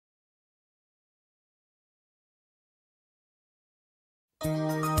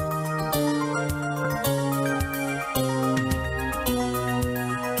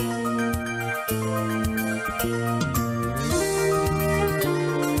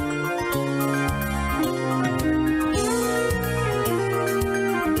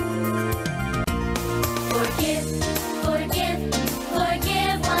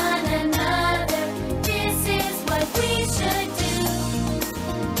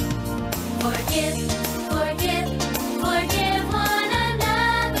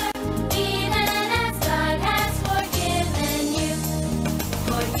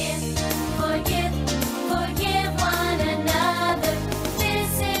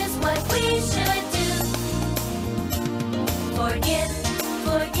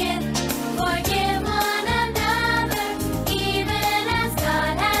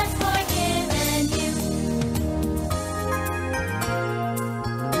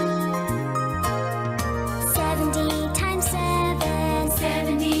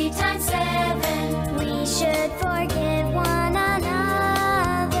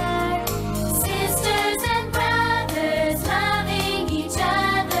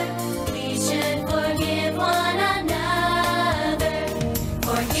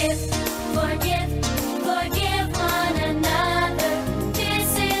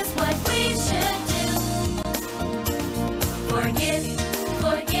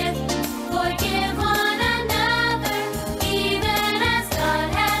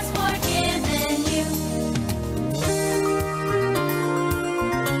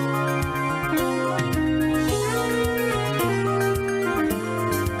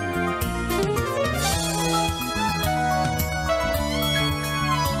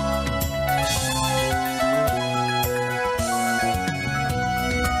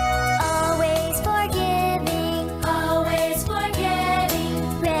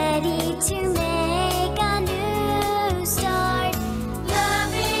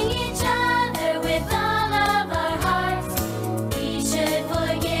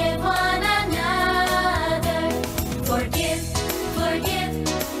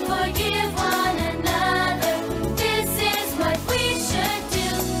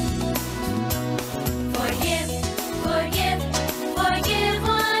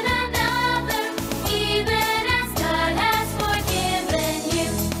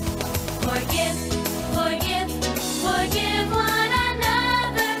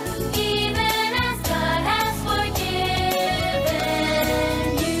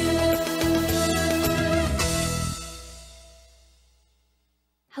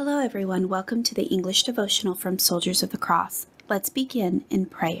Everyone, welcome to the English devotional from Soldiers of the Cross. Let's begin in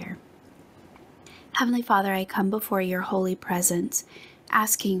prayer. Heavenly Father, I come before your holy presence,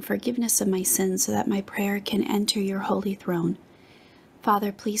 asking forgiveness of my sins so that my prayer can enter your holy throne.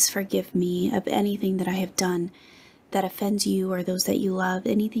 Father, please forgive me of anything that I have done that offends you or those that you love,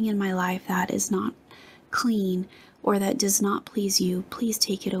 anything in my life that is not clean or that does not please you. Please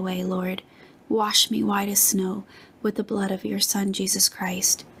take it away, Lord. Wash me white as snow with the blood of your Son, Jesus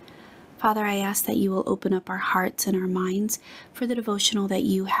Christ. Father, I ask that you will open up our hearts and our minds for the devotional that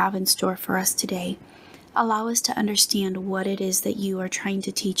you have in store for us today. Allow us to understand what it is that you are trying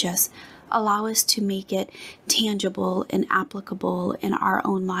to teach us. Allow us to make it tangible and applicable in our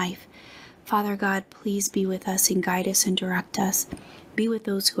own life. Father God, please be with us and guide us and direct us. Be with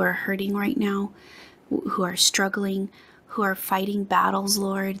those who are hurting right now, who are struggling, who are fighting battles,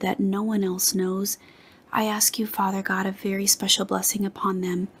 Lord, that no one else knows. I ask you, Father God, a very special blessing upon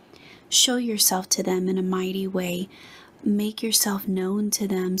them. Show yourself to them in a mighty way. Make yourself known to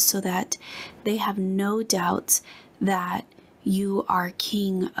them so that they have no doubts that you are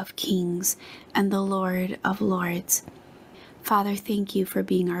King of Kings and the Lord of Lords. Father, thank you for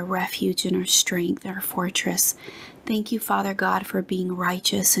being our refuge and our strength, our fortress. Thank you, Father God, for being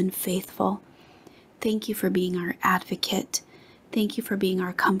righteous and faithful. Thank you for being our advocate. Thank you for being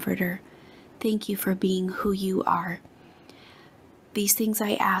our comforter. Thank you for being who you are. These things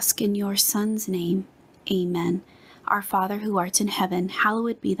I ask in your Son's name. Amen. Our Father who art in heaven,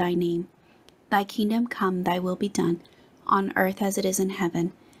 hallowed be thy name. Thy kingdom come, thy will be done, on earth as it is in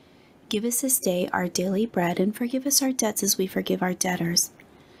heaven. Give us this day our daily bread, and forgive us our debts as we forgive our debtors.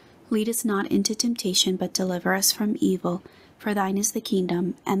 Lead us not into temptation, but deliver us from evil. For thine is the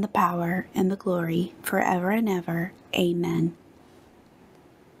kingdom, and the power, and the glory, forever and ever. Amen.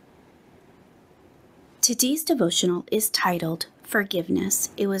 Today's devotional is titled Forgiveness.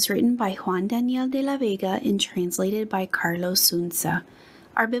 It was written by Juan Daniel de la Vega and translated by Carlos Sunza.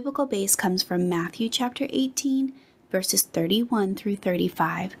 Our biblical base comes from Matthew chapter 18, verses 31 through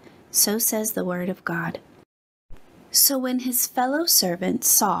 35. So says the word of God. So when his fellow servants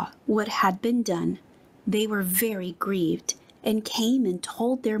saw what had been done, they were very grieved, and came and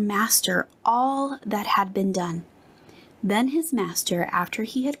told their master all that had been done. Then his master, after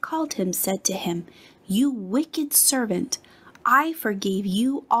he had called him, said to him, "You wicked servant, I forgave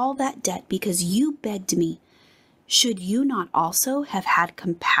you all that debt because you begged me. Should you not also have had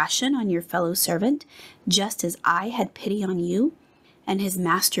compassion on your fellow servant, just as I had pity on you?" And his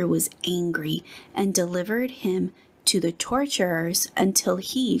master was angry and delivered him to the torturers until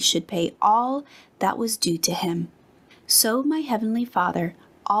he should pay all that was due to him. So my heavenly Father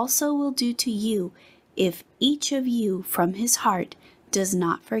also will do to you if each of you from his heart does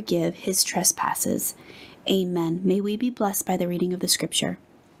not forgive his trespasses. Amen. May we be blessed by the reading of the scripture.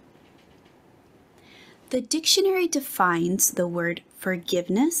 The dictionary defines the word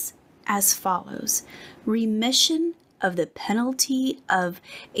forgiveness as follows: remission of the penalty of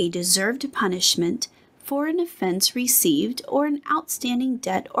a deserved punishment for an offense received or an outstanding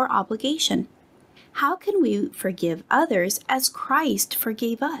debt or obligation. How can we forgive others as Christ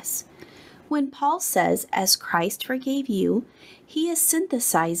forgave us? When Paul says, "as Christ forgave you," he is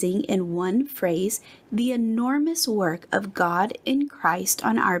synthesizing in one phrase the enormous work of God in Christ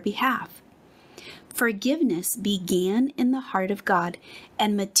on our behalf. Forgiveness began in the heart of God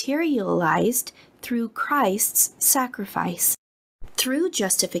and materialized through Christ's sacrifice. Through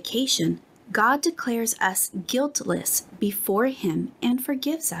justification, God declares us guiltless before Him and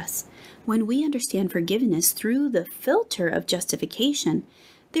forgives us. When we understand forgiveness through the filter of justification,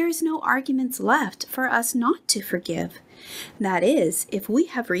 there is no arguments left for us not to forgive. That is, if we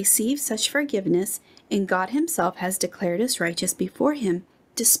have received such forgiveness and God Himself has declared us righteous before Him,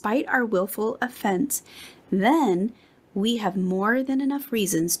 despite our willful offense, then we have more than enough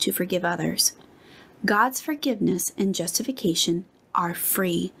reasons to forgive others. God's forgiveness and justification are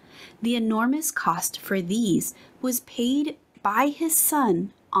free. The enormous cost for these was paid by His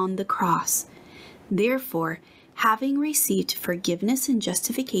Son on the cross. Therefore, having received forgiveness and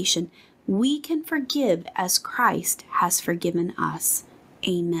justification, we can forgive as Christ has forgiven us.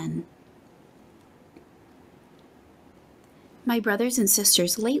 Amen. My brothers and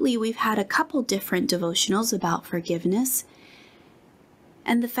sisters, lately we've had a couple different devotionals about forgiveness,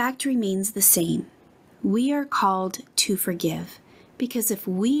 and the fact remains the same. We are called to forgive, because if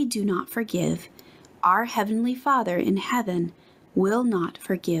we do not forgive, our Heavenly Father in heaven will not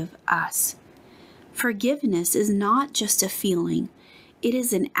forgive us. Forgiveness is not just a feeling, it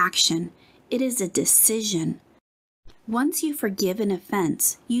is an action, it is a decision. Once you forgive an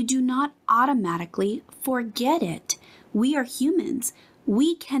offense, you do not automatically forget it. We are humans.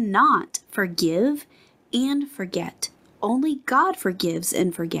 We cannot forgive and forget. Only God forgives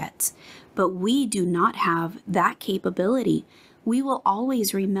and forgets, but we do not have that capability. We will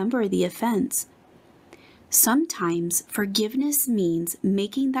always remember the offense. Sometimes forgiveness means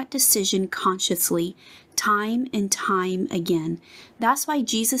making that decision consciously, time and time again. That's why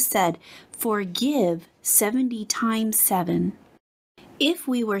Jesus said, "Forgive 70 times 7. If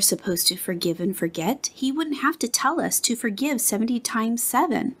we were supposed to forgive and forget, He wouldn't have to tell us to forgive 70 times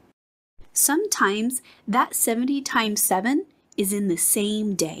 7. Sometimes that 70 times 7 is in the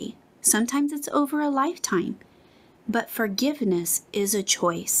same day. Sometimes it's over a lifetime. But forgiveness is a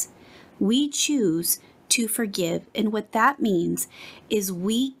choice. We choose to forgive, and what that means is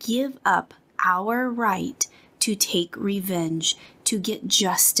we give up our right to take revenge, to get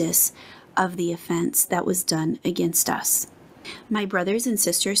justice of the offense that was done against us. My brothers and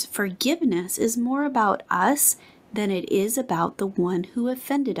sisters, forgiveness is more about us than it is about the one who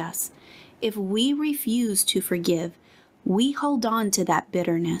offended us. If we refuse to forgive, we hold on to that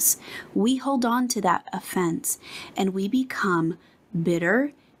bitterness, we hold on to that offense, and we become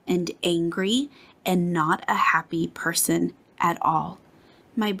bitter and angry and not a happy person at all.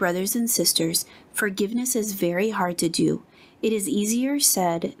 My brothers and sisters, forgiveness is very hard to do. It is easier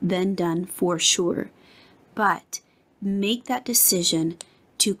said than done for sure. But make that decision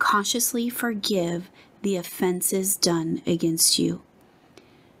to consciously forgive the offenses done against you.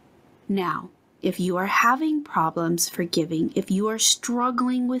 Now, if you are having problems forgiving, if you are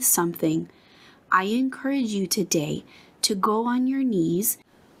struggling with something, I encourage you today to go on your knees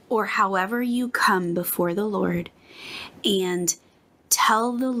or however you come before the Lord and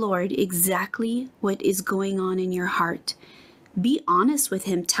tell the Lord exactly what is going on in your heart. Be honest with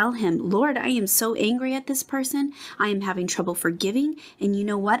Him. Tell Him, "Lord, I am so angry at this person. I am having trouble forgiving. And you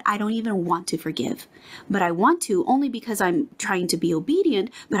know what? I don't even want to forgive. But I want to only because I'm trying to be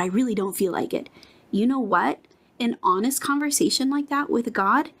obedient, but I really don't feel like it." You know what? An honest conversation like that with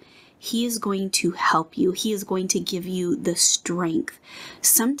God, He is going to help you. He is going to give you the strength.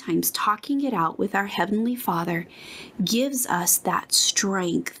 Sometimes talking it out with our Heavenly Father gives us that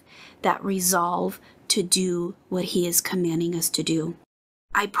strength, that resolve to do what He is commanding us to do.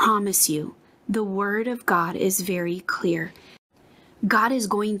 I promise you, the Word of God is very clear. God is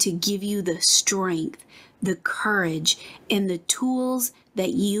going to give you the strength, the courage, and the tools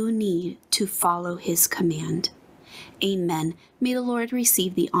that you need to follow His command. Amen. May the Lord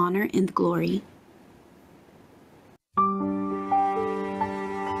receive the honor and the glory.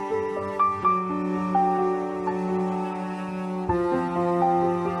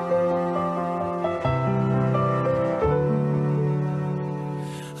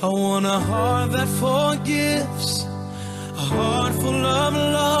 I want a heart that forgives, a heart full of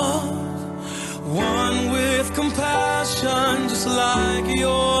love, one with compassion just like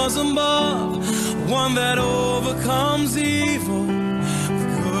yours above, one that overcomes evil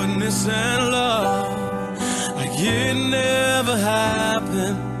with goodness and love, like it never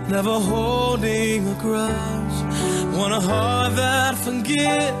happened, never holding a grudge. Want a heart that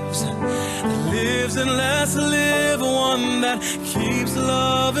forgives, that lives and lets live, one that keeps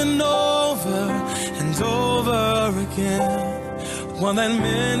loving over and over again, one that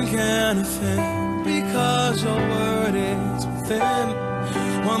men can offend because your word is within,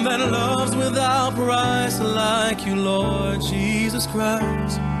 one that loves without price like you, Lord Jesus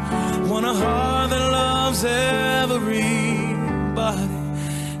Christ. Want a heart that loves everybody,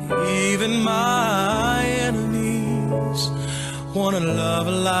 even my enemies. Want to love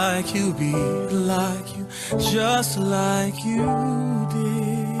like you, be like you, just like you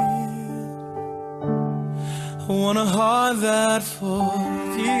did. Want a heart that forgives.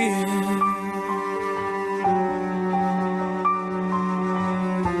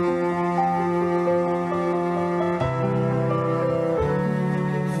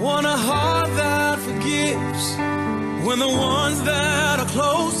 Want a heart that forgives when the ones that are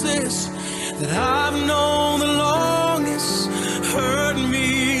closest, that I've known the longest, hurt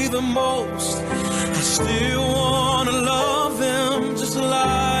me the most. I still want to love them just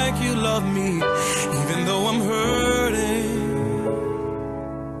like you love me, even though I'm hurting.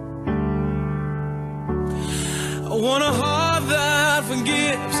 I want a heart that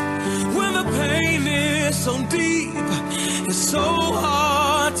forgives when the pain is so deep, it's so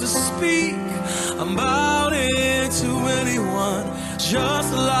hard to speak about it to anyone,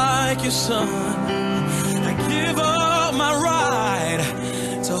 just like your son. I give up my right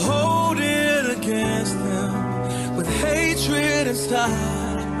to hold it against them with hatred inside.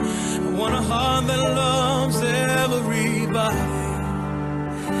 I want a heart that loves everybody,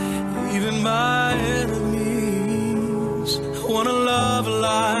 even my enemies. I want to love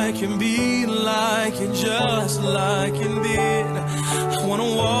like and be like and just like and did. I want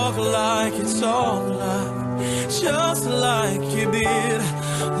to walk like and talk like, just like you did.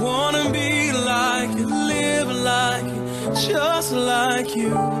 Want to be like and live like it, just like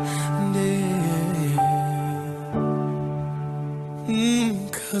you did.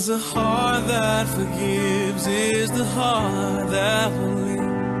 'Cause a heart that forgives is the heart that will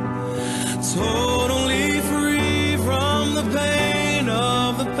live, totally free from the pain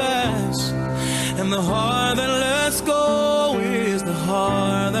of the past. And the heart that lets go is the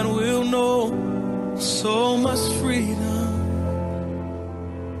heart that will know so much freedom.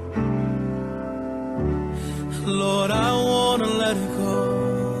 Lord, I want to let it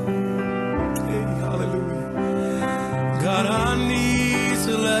go. Hey, hallelujah. God, I need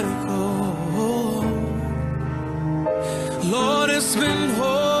to let it go. Lord, it's been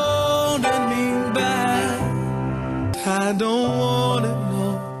holding me back. I don't want it no more.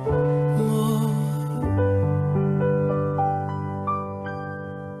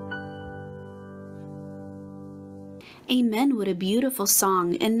 Amen. What a beautiful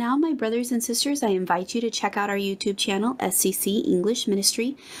song. And now, my brothers and sisters, I invite you to check out our YouTube channel, SCC English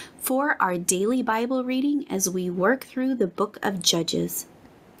Ministry, for our daily Bible reading as we work through the book of Judges.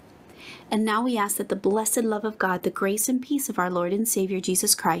 And now we ask that the blessed love of God, the grace and peace of our Lord and Savior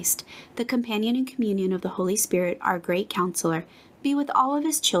Jesus Christ, the companion and communion of the Holy Spirit, our great counselor, be with all of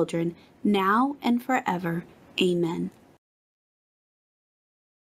His children, now and forever. Amen.